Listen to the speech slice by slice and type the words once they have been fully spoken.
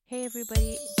Hey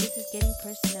everybody, this is Getting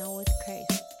Personal with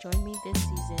Christ. Join me this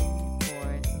season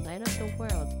for Light Up the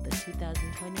World, the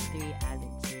 2023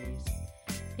 Advent series.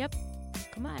 Yep,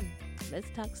 come on, let's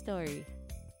talk story.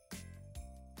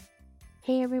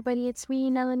 Hey everybody, it's me,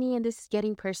 Nellani, and this is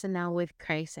Getting Personal with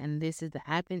Christ, and this is the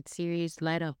Advent series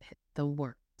Light Up the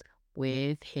World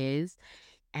with His,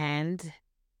 and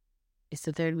it's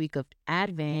the third week of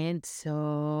Advent,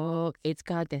 so it's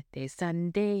Gaudete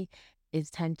Sunday. It's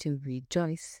time to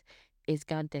rejoice. It's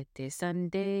Gaudete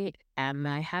Sunday. Am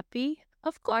I happy?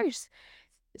 Of course.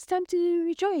 It's time to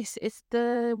rejoice. It's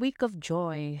the week of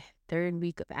joy, third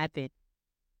week of Advent.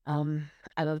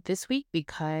 I love this week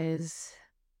because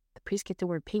the priests get to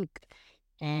wear pink,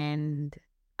 and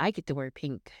I get to wear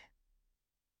pink.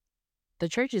 The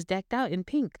church is decked out in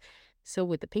pink, so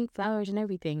with the pink flowers and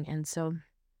everything, and so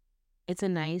it's a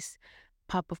nice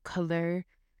pop of color,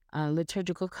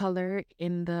 liturgical color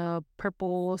in the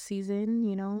purple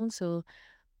season, So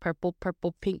purple,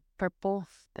 purple, pink, purple.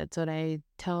 That's what I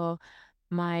tell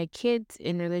my kids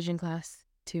in religion class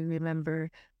to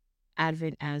remember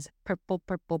Advent as purple,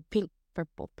 purple, pink,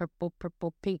 purple, purple,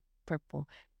 purple, pink, purple.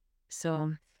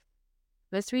 So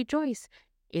let's rejoice.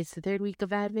 It's the third week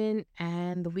of Advent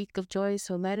and the week of joy.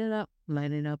 So light it up,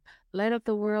 light it up, light up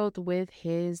the world with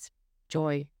His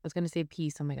joy. I was going to say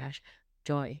peace. Oh my gosh.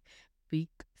 Joy. Week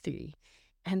 3.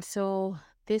 And so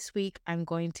this week, I'm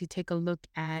going to take a look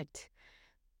at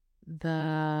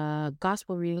the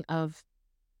gospel reading of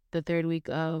the third week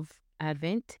of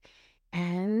Advent.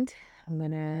 And I'm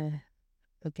going to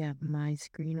look at my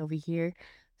screen over here.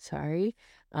 Sorry.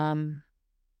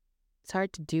 It's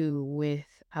hard to do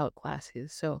without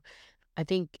glasses. So I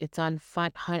think it's on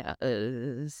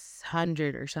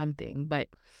 500 or something, but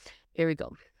here we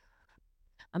go.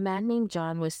 A man named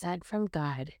John was sent from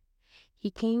God. He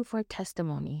came for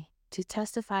testimony, to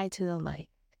testify to the light,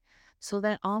 so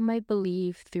that all might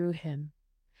believe through him.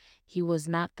 He was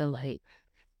not the light,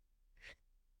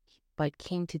 but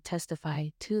came to testify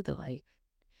to the light.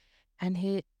 And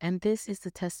this is the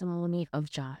testimony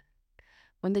of John.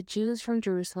 When the Jews from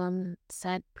Jerusalem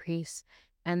sent priests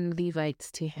and Levites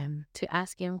to him to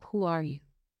ask him, "Who are you?"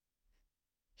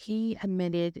 He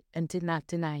admitted and did not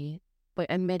deny it, but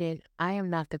admitted, "I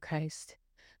am not the Christ."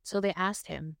 So they asked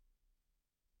him,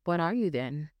 "What are you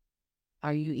then?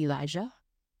 Are you Elijah?"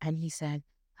 And he said,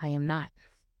 "I am not."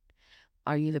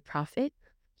 "Are you the prophet?"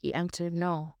 He answered,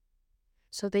 "No."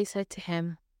 So they said to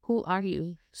him, "Who are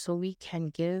you? So we can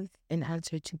give an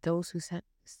answer to those who sent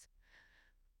us.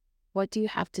 What do you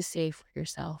have to say for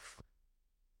yourself?"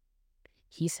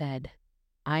 He said,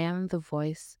 "I am the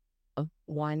voice of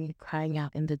one crying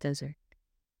out in the desert,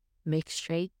 'Make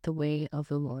straight the way of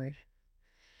the Lord.'"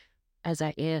 As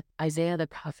Isaiah the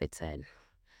prophet said,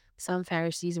 some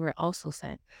Pharisees were also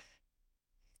sent.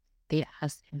 They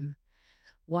asked him,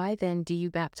 "Why then do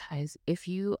you baptize if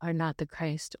you are not the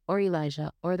Christ or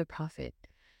Elijah or the prophet?"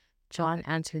 John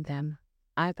answered them,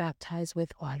 "I baptize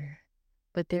with water,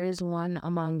 but there is one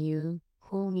among you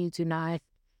whom you do not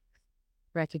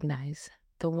recognize,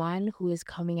 the one who is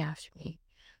coming after me,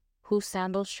 whose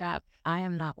sandal strap I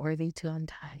am not worthy to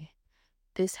untie."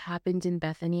 This happened in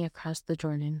Bethany across the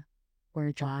Jordan,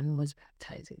 where John was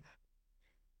baptizing.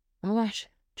 Oh my gosh,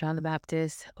 John the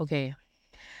Baptist. Okay,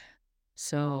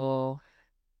 so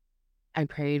I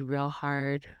prayed real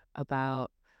hard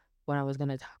about what I was going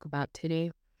to talk about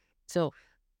today. So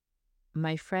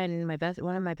my friend,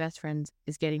 one of my best friends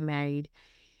is getting married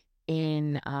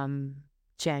in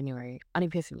January on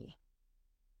Epiphany.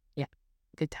 Yeah,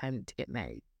 good time to get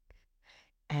married.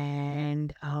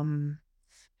 And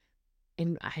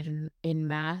in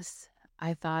mass,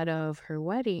 I thought of her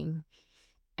wedding,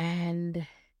 and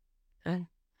uh,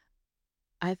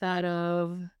 I thought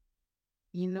of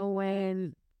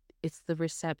when it's the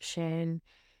reception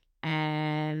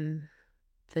and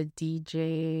the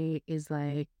DJ is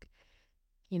like,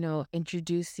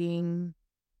 introducing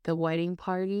the wedding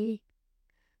party.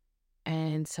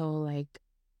 And so, like,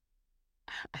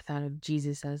 I thought of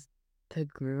Jesus as the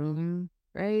groom,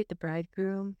 right? The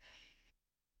bridegroom.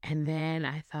 And then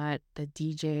I thought the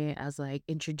DJ as like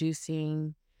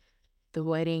introducing the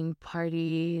wedding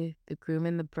party, the groom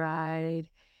and the bride.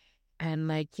 And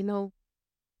like,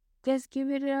 let's give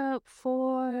it up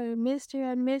for Mr.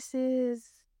 and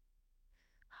Mrs.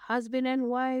 husband and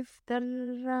wife, da,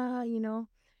 da, da,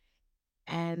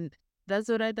 And that's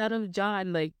what I thought of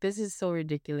John. Like, this is so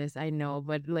ridiculous, I know,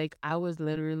 but like I was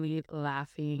literally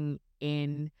laughing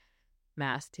in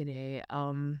mass today.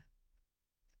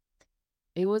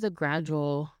 It was a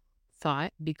gradual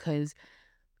thought because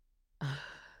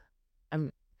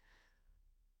I'm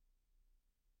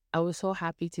I was so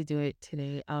happy to do it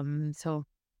today. So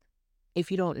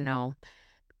if you don't know,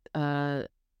 uh,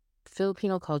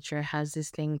 Filipino culture has this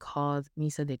thing called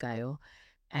Misa de Gallo,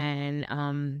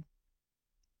 and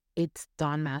it's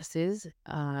dawn masses.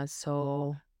 Uh,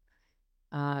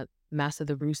 Mass of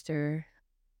the Rooster,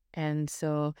 and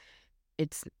so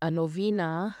it's a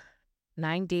novena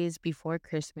 9 days before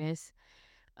Christmas.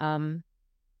 Um,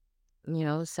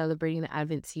 celebrating the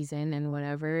Advent season and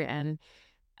whatever. And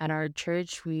at our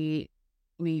church, we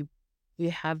we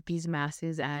have these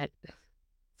masses at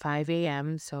 5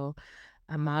 a.m. So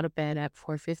I'm out of bed at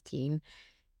 4:15,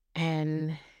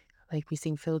 and like we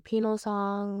sing Filipino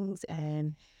songs,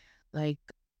 and like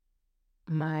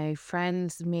my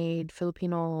friends made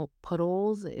Filipino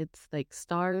puddles. It's like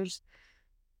stars.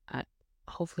 Uh,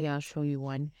 Hopefully I'll show you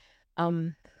one.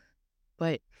 Um,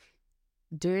 but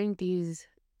during these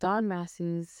dawn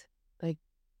masses, like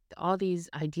all these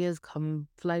ideas come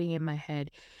flooding in my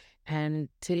head. And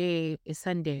today is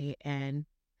Sunday, and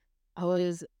I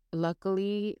was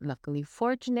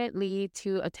fortunately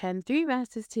to attend three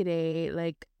masses today.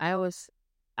 Like I was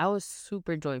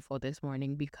super joyful this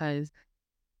morning because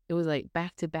it was like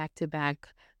back to back to back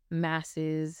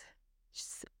masses.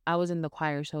 I was in the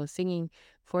choir, so singing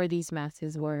for these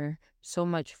masses were so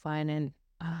much fun. And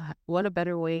what a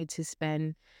better way to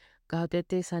spend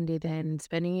Gaudete Sunday than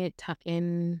spending it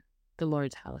in the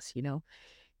Lord's house, you know?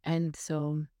 And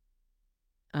so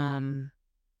um,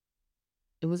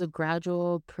 it was a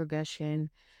gradual progression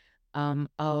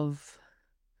of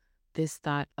this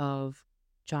thought of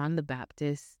John the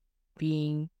Baptist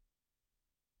being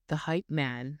the hype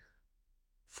man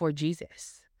for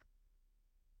Jesus.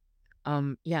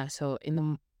 Yeah, so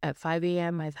at 5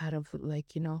 a.m. I thought of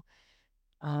like,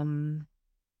 um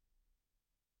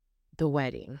the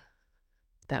wedding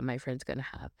that my friend's gonna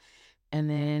have. And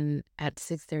then at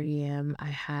 6:30 a.m. I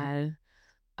had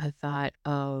a thought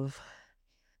of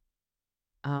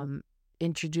um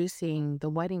introducing the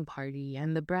wedding party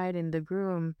and the bride and the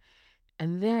groom.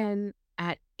 And then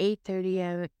at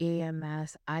 8:30 a.m.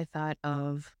 mass, I thought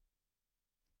of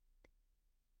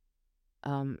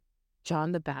um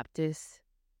John the Baptist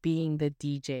being the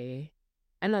DJ.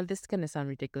 I know this is gonna sound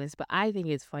ridiculous, but I think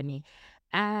it's funny.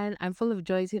 And I'm full of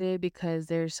joy today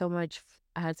because I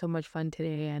had so much fun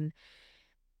today. And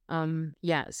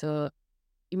yeah, so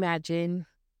imagine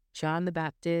John the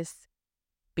Baptist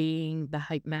being the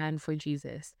hype man for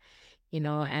Jesus,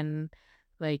 and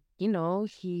like,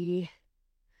 I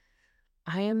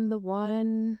am the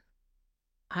one,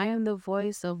 I am the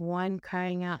voice of one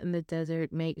crying out in the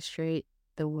desert, make straight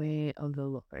the way of the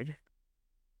Lord.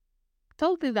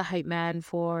 Totally the hype man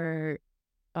for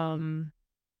um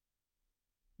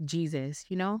Jesus,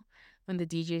 when the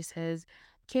DJ says,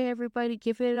 "Okay, everybody,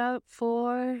 give it up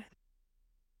for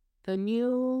the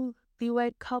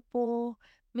newlywed couple,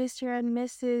 Mr. and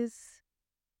Mrs.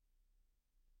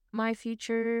 My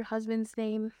future husband's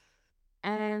name,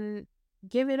 and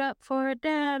give it up for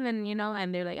them." And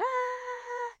and they're like,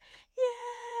 "Ah,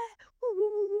 yeah,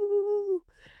 woo."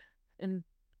 And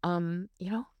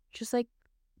just like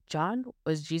John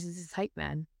was Jesus's hype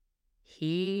man.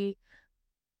 He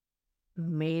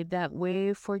made that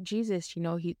way for Jesus.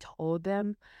 He told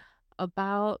them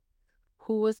about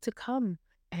who was to come.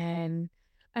 And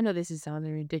I know this is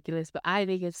sounding ridiculous, but I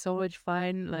think it's so much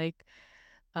fun. Like,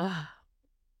 uh,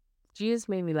 Jesus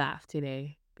made me laugh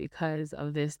today because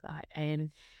of this thought.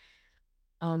 And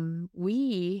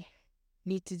we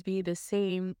need to be the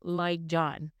same like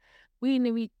John. We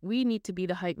need to be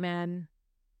the hype man,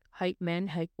 hype men,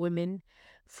 hype women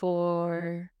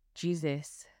for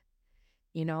Jesus.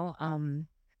 You know, um,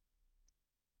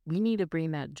 we need to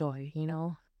bring that joy,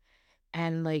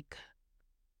 and like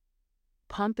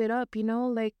pump it up,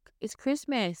 like it's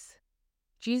Christmas.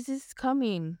 Jesus is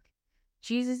coming.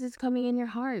 Jesus is coming in your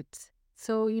heart.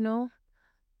 So,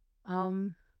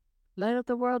 um, light up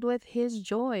the world with his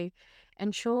joy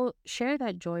and share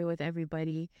that joy with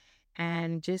everybody,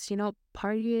 and just,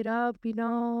 party it up,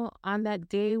 on that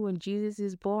day when Jesus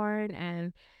is born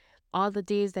and all the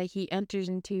days that he enters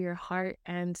into your heart.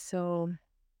 And so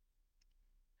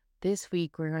this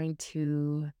week, we're going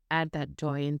to add that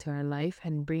joy into our life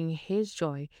and bring his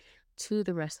joy to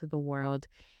the rest of the world.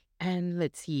 And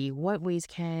let's see, what ways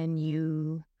can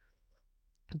you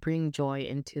bring joy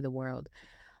into the world?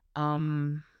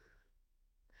 Um,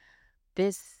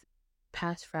 this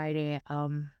past Friday,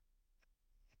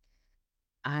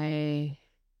 I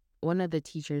one of the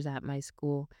teachers at my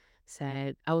school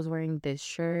said I was wearing this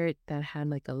shirt that had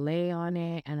like a lei on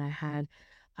it, and I had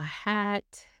a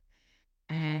hat,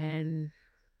 and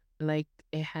like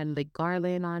it had like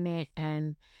garland on it.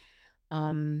 And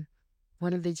um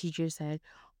one of the teachers said,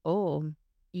 "Oh,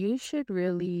 you should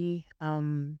really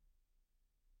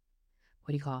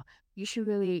what do you call? You should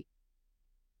really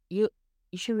you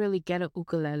you should really get a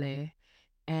ukulele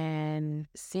and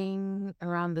sing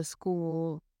around the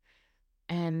school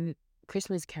and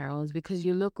Christmas carols because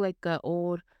you look like a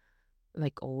old.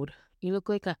 You look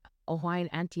like a Hawaiian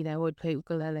auntie that would play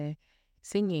ukulele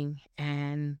singing.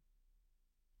 And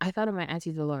I thought of my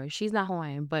auntie Dolores. She's not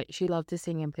Hawaiian, but she loved to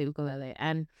sing and play ukulele.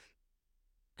 And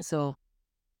so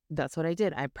that's what I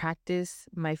did. I practiced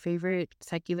my favorite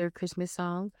secular Christmas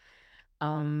song,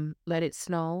 Let It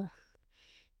Snow.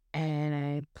 And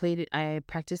I played it. I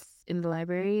practiced in the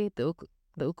library, the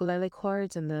ukulele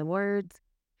chords and the words.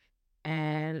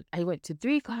 And I went to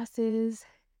 3 classes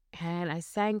and I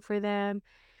sang for them.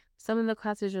 Some of the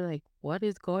classes are like, what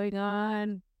is going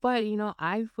on? But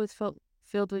I was felt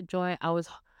filled with joy.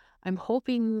 I'm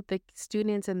hoping the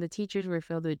students and the teachers were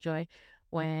filled with joy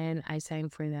when I sang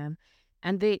for them.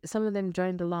 And some of them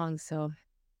joined along. So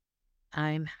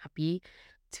I'm happy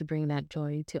to bring that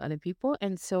joy to other people.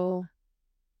 And so,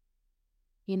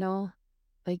 you know,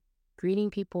 like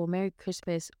greeting people Merry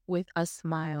Christmas with a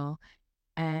smile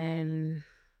and,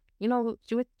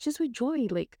 just with joy,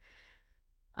 like,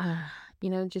 uh,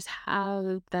 just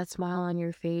have that smile on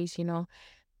your face,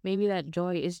 maybe that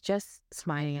joy is just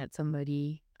smiling at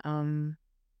somebody.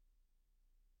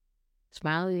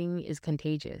 Smiling is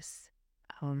contagious.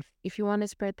 If you want to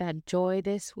spread that joy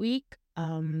this week,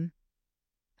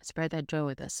 spread that joy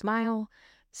with a smile,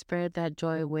 spread that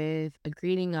joy with a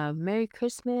greeting of Merry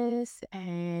Christmas,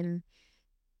 and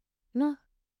you know,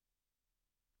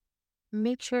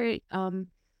 make sure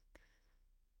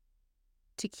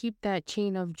to keep that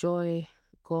chain of joy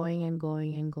going and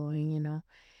going and going,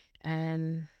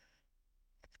 and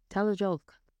tell a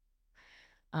joke.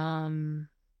 Um,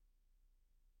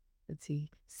 let's see,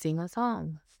 sing a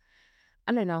song.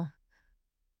 I don't know.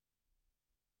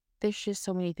 There's just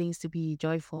so many things to be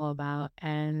joyful about,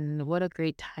 and what a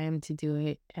great time to do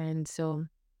it. And so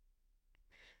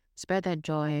spread that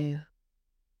joy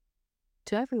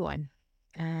to everyone.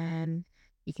 And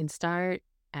you can start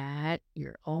at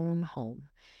your own home.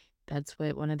 That's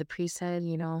what one of the priests said,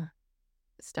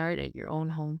 start at your own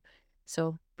home.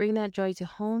 So bring that joy to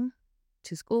home,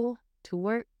 to school, to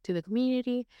work, to the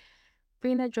community.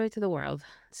 Bring that joy to the world.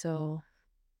 So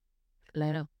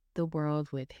light up the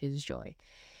world with his joy.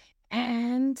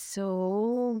 And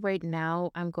so right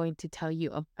now, I'm going to tell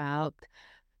you about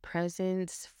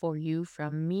presents for you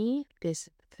from me this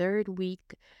third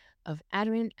week of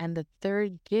Advent, and the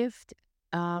third gift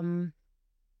um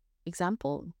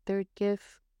example, third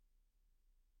gift,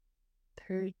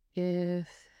 what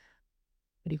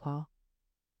do you call,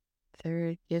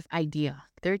 third gift idea.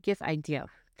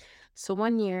 So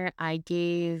one year I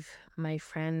gave my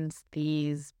friends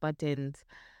these buttons.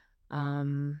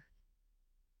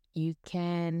 You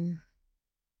can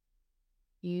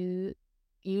you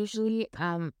usually,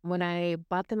 when I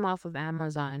bought them off of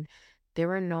Amazon, they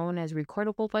were known as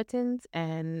recordable buttons,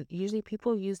 and usually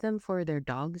people use them for their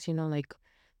dogs, like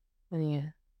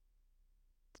when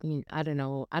I don't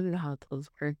know how those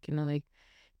work, like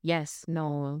yes,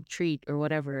 no, treat or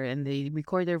whatever, and they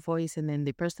record their voice and then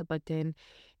they press the button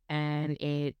and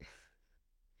you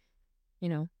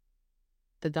know,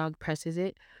 the dog presses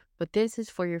it. But this is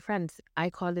for your friends. I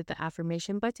call it the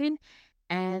affirmation button,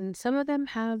 and some of them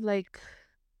have like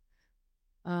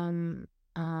um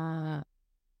uh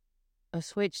a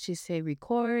switch to say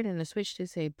record and a switch to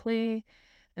say play.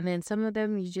 And then some of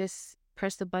them you just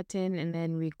press the button and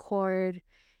then record,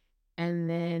 and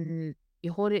then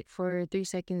you hold it for 3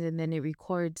 seconds and then it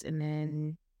records, and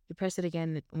then you press it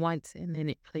again once and then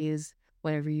it plays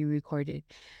whatever you recorded.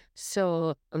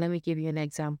 So let me give you an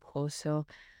example. So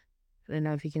I don't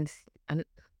know if you can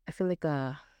I feel like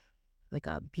a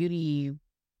beauty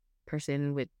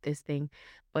person with this thing,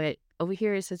 but over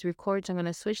here it says record, so I'm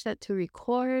gonna switch that to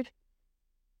record.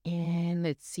 And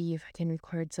let's see if I can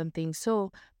record something.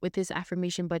 So with this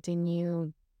affirmation button,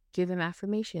 you give him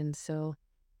affirmations. So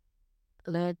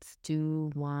let's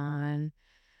do one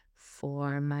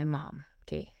for my mom.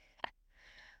 Okay.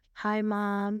 Hi,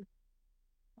 mom.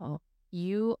 Oh,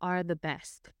 you are the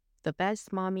best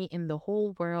mommy in the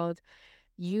whole world.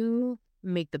 You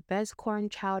make the best corn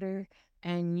chowder,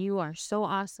 and you are so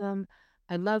awesome.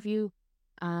 I love you.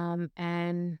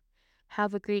 And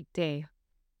have a great day.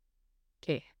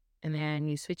 Okay. And then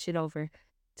you switch it over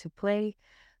to play.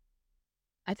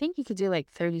 I think you could do like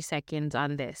 30 seconds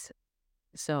on this.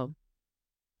 So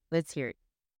let's hear it.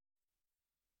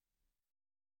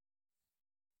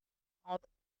 All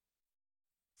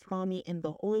the mommy in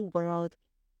the whole world.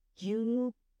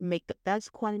 You make the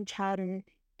best corn chowder,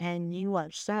 and you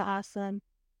are so awesome.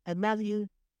 I love you.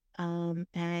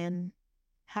 And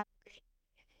have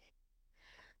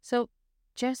So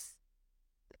just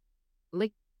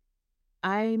like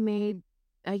I made,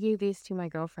 I gave these to my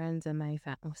girlfriends and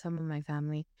some of my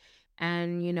family.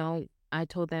 And, I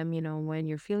told them, when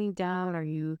you're feeling down or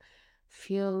you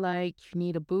feel like you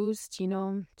need a boost,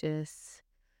 just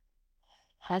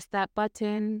press that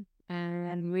button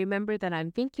and remember that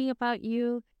I'm thinking about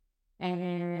you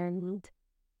and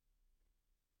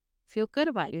feel good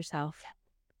about yourself.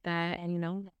 That,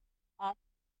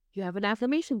 you have an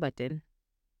affirmation button.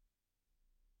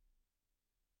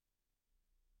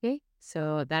 Okay.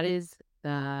 So that is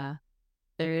the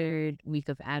third week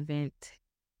of Advent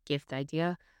gift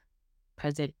idea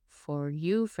present for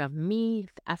you from me,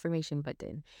 the affirmation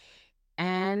button.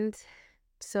 And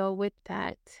so with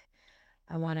that,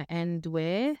 I want to end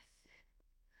with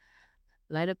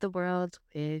light up the world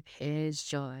with his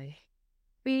joy.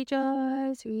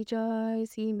 Rejoice,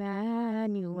 rejoice,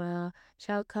 Emmanuel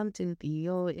shall come to thee,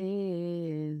 O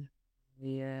Israel.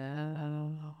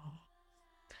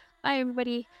 Bye,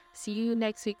 everybody. See you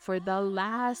next week for the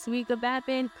last week of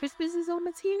Advent. Christmas is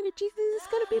almost here. Jesus is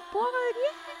going to be born.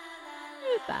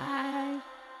 Yay! Bye.